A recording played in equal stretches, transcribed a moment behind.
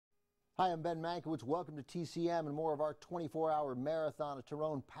Hi, I'm Ben Mankiewicz. Welcome to TCM and more of our 24-hour marathon of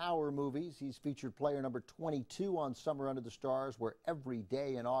Tyrone Power movies. He's featured player number 22 on Summer Under the Stars, where every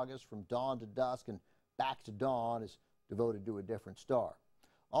day in August from dawn to dusk and back to dawn is devoted to a different star.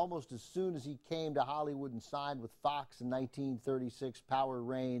 Almost as soon as he came to Hollywood and signed with Fox in 1936, Power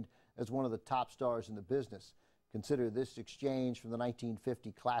reigned as one of the top stars in the business. Consider this exchange from the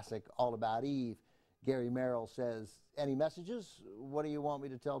 1950 classic All About Eve. Gary Merrill says, "Any messages? What do you want me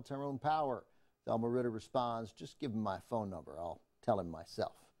to tell Tyrone Power?" Thelma Ritter responds, "Just give him my phone number. I'll tell him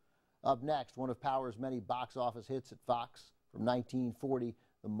myself." Up next, one of Power's many box office hits at Fox from 1940,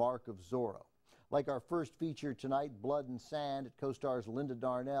 The Mark of Zorro. Like our first feature tonight, Blood and Sand, it co-stars Linda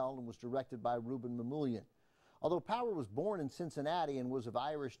Darnell and was directed by Ruben Mamoulian. Although Power was born in Cincinnati and was of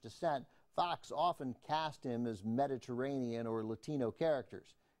Irish descent, Fox often cast him as Mediterranean or Latino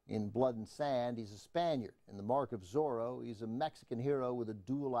characters. In Blood and Sand, he's a Spaniard. In The Mark of Zorro, he's a Mexican hero with a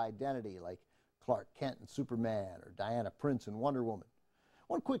dual identity like Clark Kent in Superman or Diana Prince in Wonder Woman.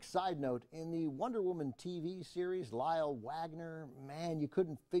 One quick side note, in the Wonder Woman TV series, Lyle Wagner, man, you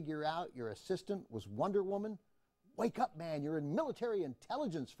couldn't figure out your assistant was Wonder Woman? Wake up, man, you're in military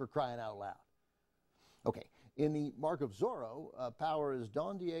intelligence, for crying out loud. Okay, in The Mark of Zorro, Power is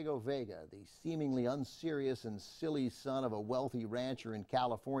Don Diego Vega, the seemingly unserious and silly son of a wealthy rancher in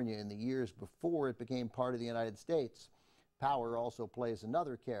California in the years before it became part of the United States. Power also plays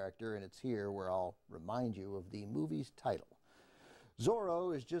another character, and it's here where I'll remind you of the movie's title.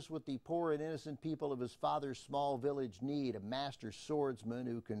 Zorro is just what the poor and innocent people of his father's small village need, a master swordsman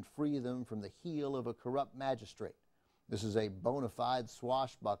who can free them from the heel of a corrupt magistrate. This is a bona fide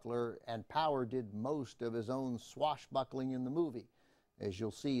swashbuckler, and Power did most of his own swashbuckling in the movie. As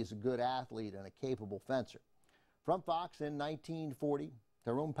you'll see, he's a good athlete and a capable fencer. From Fox in 1940,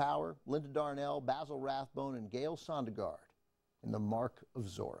 Tyrone Power, Linda Darnell, Basil Rathbone, and Gail Sondergaard in The Mark of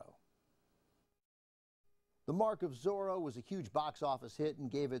Zorro. The Mark of Zorro was a huge box office hit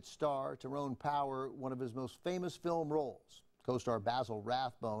and gave its star, Tyrone Power, one of his most famous film roles. Co-star Basil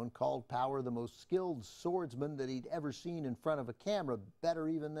Rathbone called Power the most skilled swordsman that he'd ever seen in front of a camera, better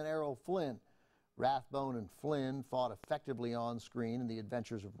even than Errol Flynn. Rathbone and Flynn fought effectively on screen in The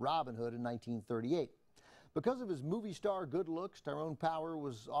Adventures of Robin Hood in 1938. Because of his movie star good looks, Tyrone Power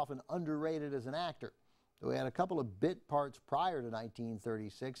was often underrated as an actor. Though he had a couple of bit parts prior to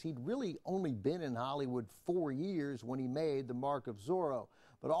 1936, he'd really only been in Hollywood 4 years when he made The Mark of Zorro.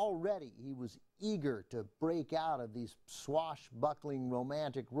 But already he was eager to break out of these swashbuckling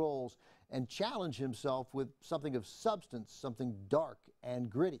romantic roles and challenge himself with something of substance, something dark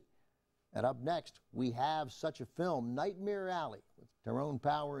and gritty. And up next, we have such a film. Nightmare Alley with Tyrone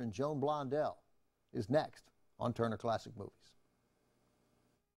Power and Joan Blondell is next on Turner Classic Movies.